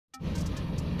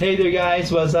Hey there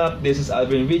guys, what's up? This is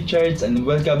Alvin Richards and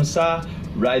welcome sa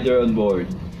Rider on Board.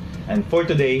 And for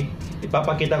today,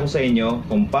 ipapakita ko sa inyo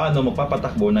kung paano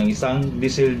magpapatakbo ng isang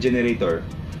diesel generator.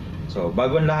 So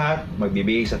bago ang lahat,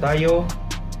 magbibihis tayo.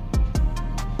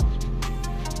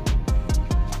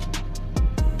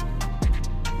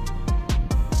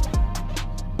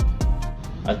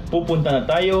 At pupunta na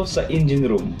tayo sa engine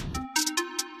room.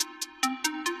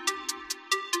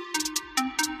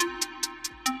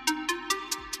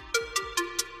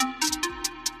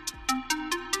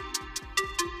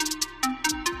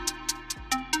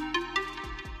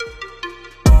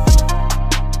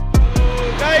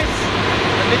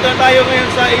 Nandito na tayo ngayon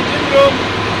sa engine room.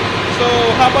 So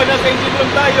habang nasa engine room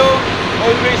tayo,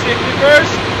 always safety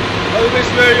first, always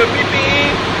wear your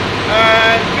PPE,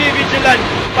 and be vigilant.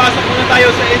 Pasok muna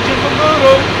tayo sa engine control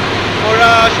room for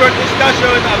a short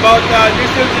discussion about the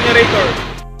diesel generator.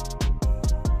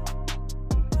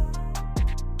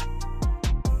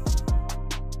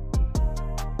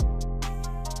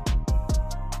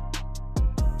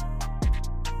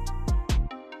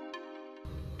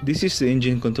 This is the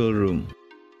engine control room.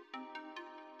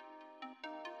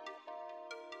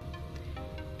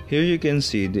 Here you can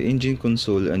see the engine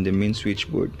console and the main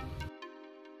switchboard.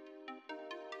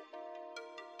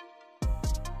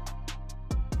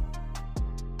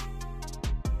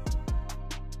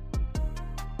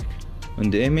 On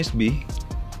the MSB,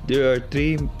 there are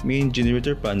three main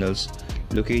generator panels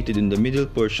located in the middle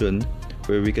portion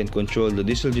where we can control the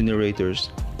diesel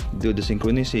generators, do the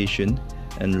synchronization,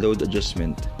 and load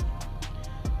adjustment.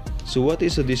 So what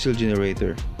is a diesel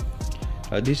generator?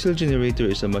 A diesel generator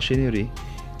is a machinery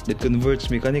that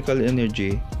converts mechanical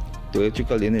energy to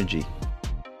electrical energy.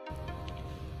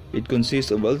 It consists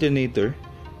of alternator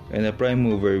and a prime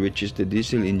mover, which is the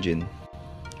diesel engine.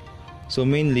 So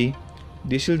mainly,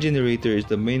 diesel generator is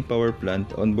the main power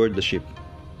plant on board the ship.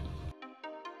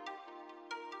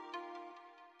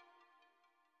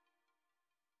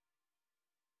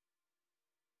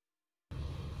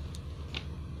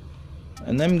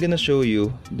 And I'm gonna show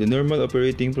you the normal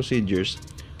operating procedures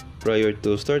prior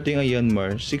to starting a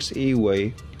Yanmar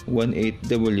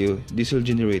 6AY18W diesel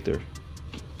generator.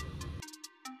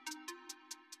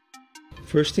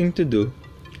 First thing to do,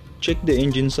 check the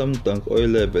engine sump tank oil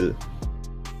level.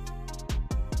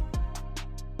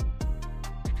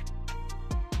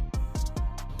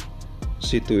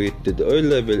 See to it that the oil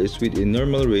level is within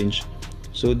normal range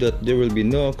so that there will be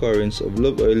no occurrence of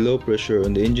low oil, low pressure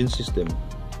on the engine system.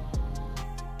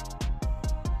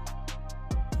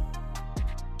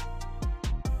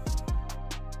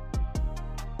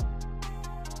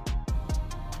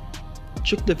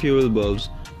 Check the fuel valves,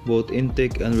 both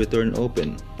intake and return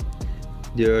open.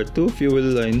 There are two fuel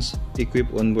lines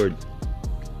equipped on board.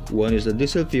 One is the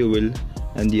diesel fuel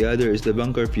and the other is the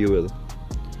bunker fuel.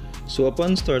 So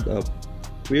upon startup,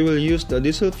 we will use the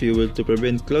diesel fuel to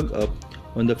prevent clog up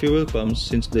on the fuel pumps,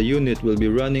 since the unit will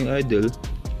be running idle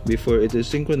before it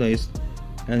is synchronized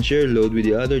and share load with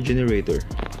the other generator.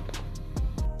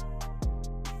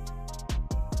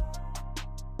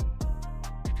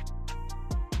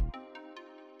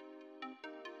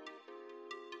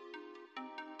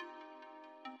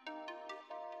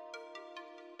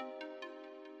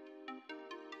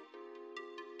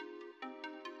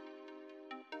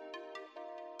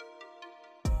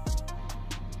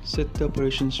 Set the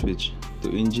operation switch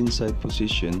to engine side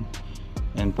position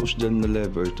and push down the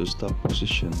lever to stop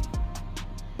position.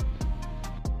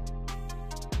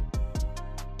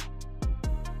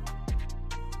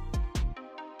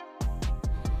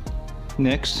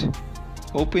 Next,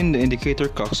 open the indicator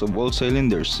cocks of all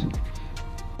cylinders.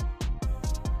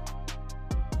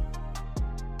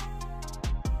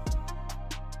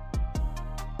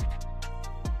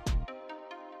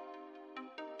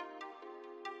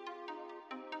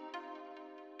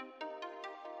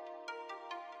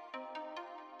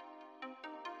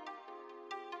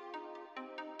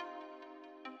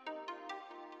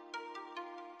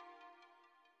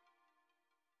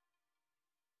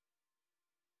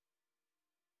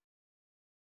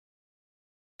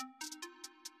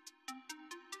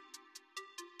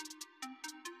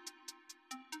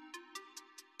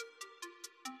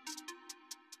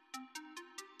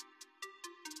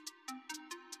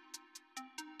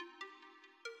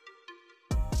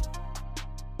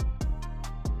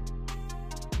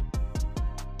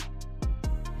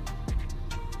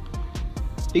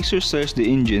 Exercise the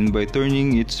engine by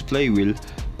turning its flywheel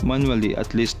manually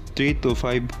at least 3 to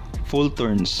 5 full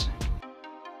turns.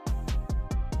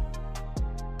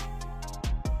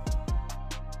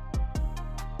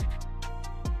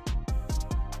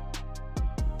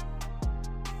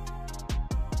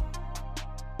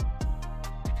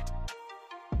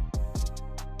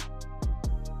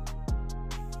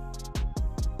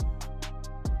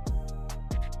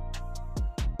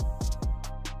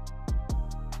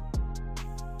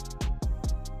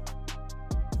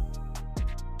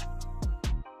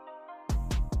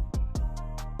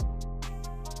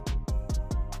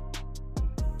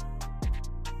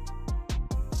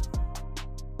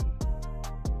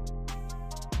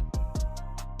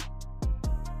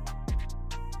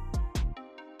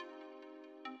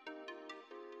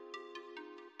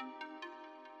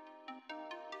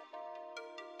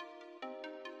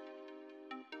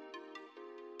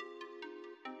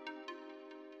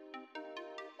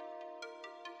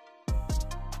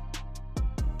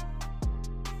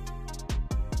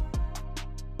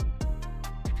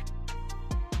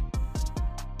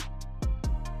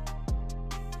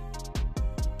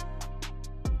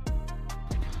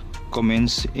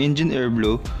 commence engine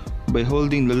airflow by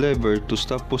holding the lever to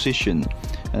stop position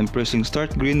and pressing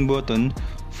start green button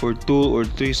for 2 or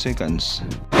 3 seconds.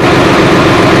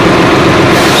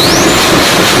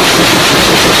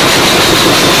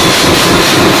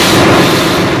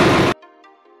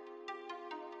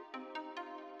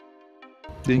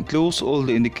 Then close all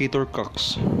the indicator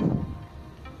cocks.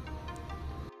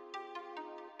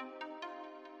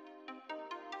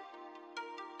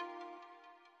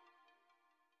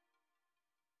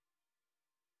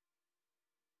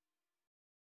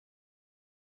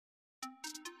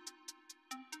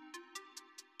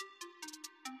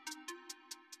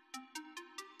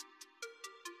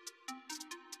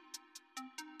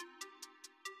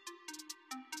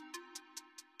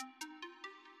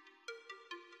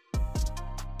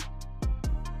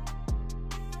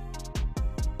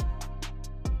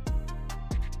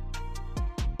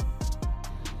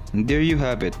 And there you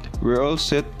have it. We're all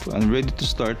set and ready to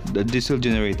start the diesel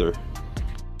generator.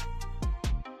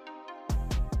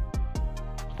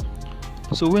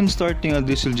 So when starting a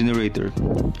diesel generator,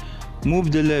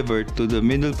 move the lever to the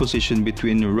middle position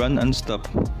between run and stop.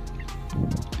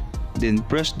 Then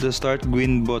press the start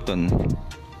green button.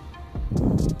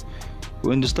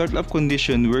 When the startup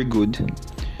condition were good,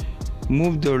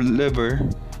 move the lever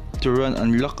to run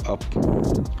and lock up.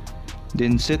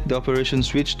 Then set the operation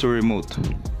switch to remote.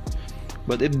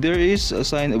 But if there is a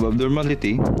sign of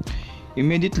abnormality,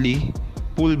 immediately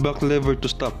pull back lever to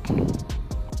stop.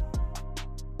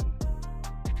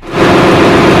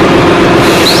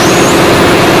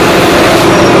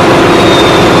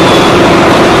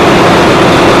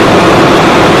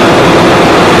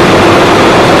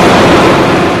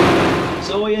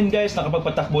 So ayan guys,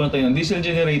 nakapagpatakbo na tayo ng diesel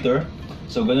generator.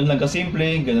 So ganun lang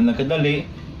kasimple, ganun lang kadali,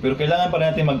 pero kailangan pa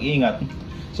natin mag-ingat.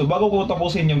 So bago ko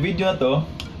tapusin yung video na to,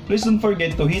 please don't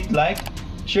forget to hit like,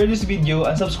 share this video,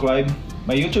 and subscribe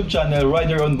my YouTube channel,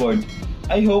 Rider on Board.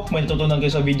 I hope may natutunan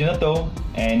kayo sa video na to,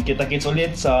 and kita-kits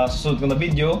ulit sa susunod ko na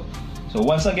video. So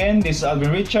once again, this is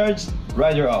Alvin Richards,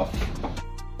 Rider Off.